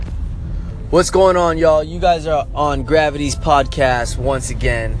What's going on, y'all? You guys are on Gravity's podcast once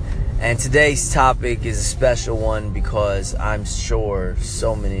again, and today's topic is a special one because I'm sure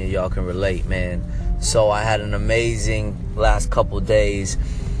so many of y'all can relate, man. So I had an amazing last couple days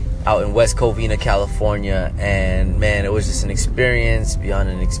out in West Covina, California, and man, it was just an experience beyond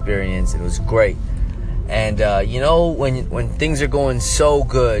an experience. It was great. And when things are going so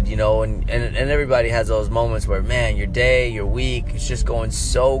good, and everybody has those moments where, man, your day, your week, it's just going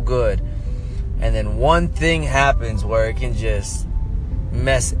so good. And then one thing happens where it can just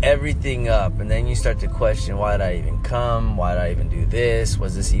mess everything up. And then you start to question, why did I even come? Why did I even do this?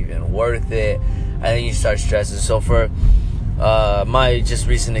 Was this even worth it? And then you start stressing. So for my just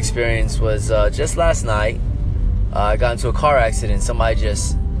recent experience was just last night, I got into a car accident. Somebody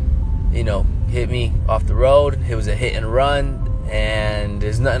just, hit me off the road. It was a hit and run, and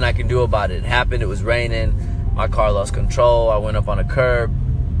there's nothing I can do about it. It happened. It was raining. My car lost control. I went up on a curb.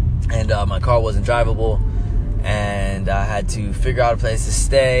 And my car wasn't drivable, and I had to figure out a place to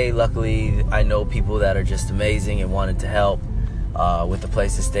stay. Luckily, I know people that are just amazing and wanted to help with the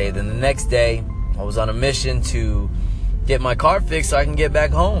place to stay. Then the next day, I was on a mission to get my car fixed so I can get back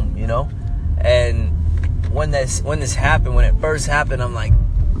home, And when this happened, when it first happened, I'm like,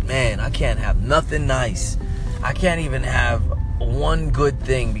 man, I can't have nothing nice. I can't even have one good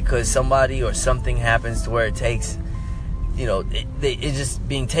thing because somebody or something happens to where it takes... it's just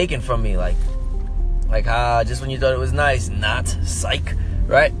being taken from me, just when you thought it was nice, not psych,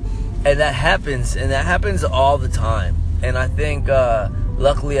 right? And that happens all the time. And I think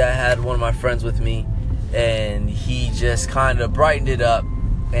luckily I had one of my friends with me, and he just kind of brightened it up,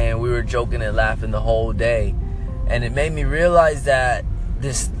 and we were joking and laughing the whole day. And it made me realize that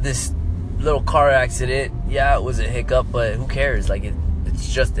this little car accident, yeah, it was a hiccup, but who cares?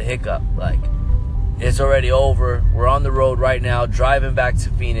 It's just a hiccup. It's already over. We're on the road right now, driving back to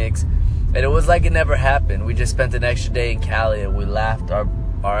Phoenix. And it was like it never happened. We just spent an extra day in Cali, and we laughed our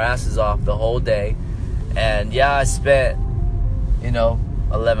asses off the whole day. And yeah, I spent,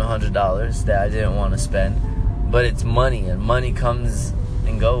 $1,100 that I didn't want to spend. But it's money, and money comes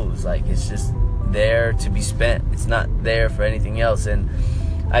and goes. It's just there to be spent. It's not there for anything else. And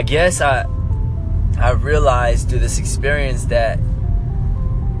I guess I realized through this experience that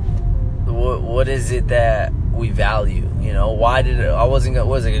what is it that we value? I wasn't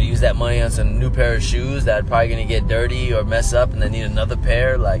gonna use that money on some new pair of shoes that probably gonna get dirty or mess up and then need another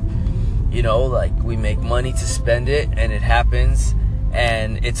pair. We make money to spend it, and it happens,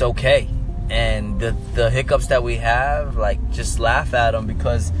 and it's okay. And the hiccups that we have, just laugh at them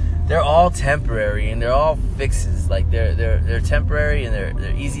because they're all temporary and they're all fixes. They're temporary and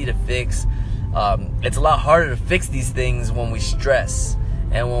they're easy to fix. It's a lot harder to fix these things when we stress.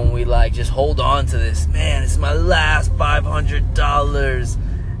 And when we just hold on to this, man, it's my last $500,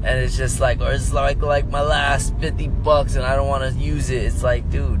 and it's just or it's like my last $50 and I don't want to use it. It's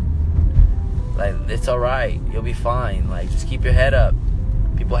dude, it's all right. You'll be fine. Just keep your head up.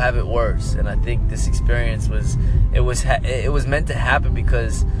 People have it worse. And I think this experience was meant to happen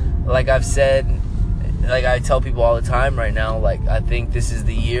because, I've said, I tell people all the time right now, I think this is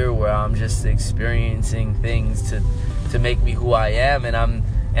the year where I'm just experiencing things to make me who I am, and I'm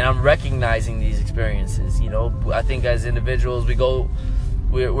recognizing these experiences. I think as individuals,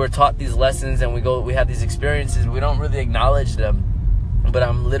 we're taught these lessons, and we have these experiences. We don't really acknowledge them, but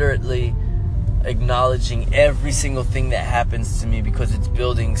I'm literally acknowledging every single thing that happens to me because it's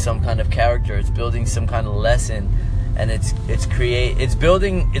building some kind of character. It's building some kind of lesson, and it's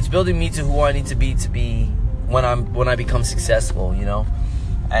building me to who I need to be when I become successful.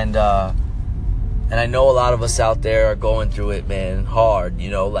 And I know a lot of us out there are going through it, man, hard,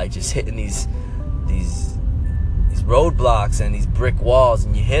 just hitting these roadblocks and these brick walls,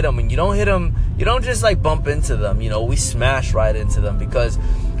 and you hit them, and you don't hit them, you don't just bump into them, we smash right into them, because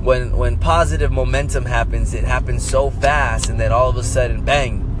when positive momentum happens, it happens so fast, and then all of a sudden,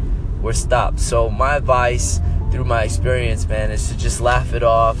 bang, we're stopped. So my advice through my experience, man, is to just laugh it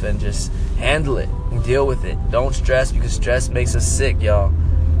off and just handle it and deal with it. Don't stress, because stress makes us sick, y'all.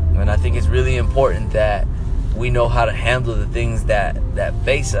 And I think it's really important that we know how to handle the things that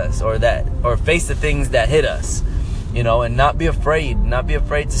face us, or face the things that hit us, and not be afraid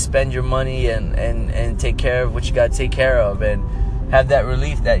to spend your money and take care of what you got to take care of, and have that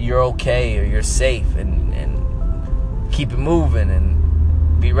relief that you're okay or you're safe, and keep it moving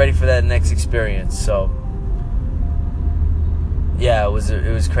and be ready for that next experience. So yeah, it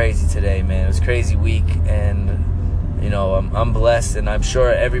was crazy today, man. It was a crazy week, and I'm blessed, and I'm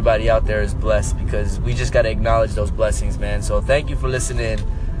sure everybody out there is blessed, because we just got to acknowledge those blessings, man. So thank you for listening,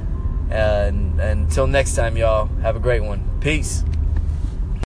 and until next time, y'all, have a great one. Peace.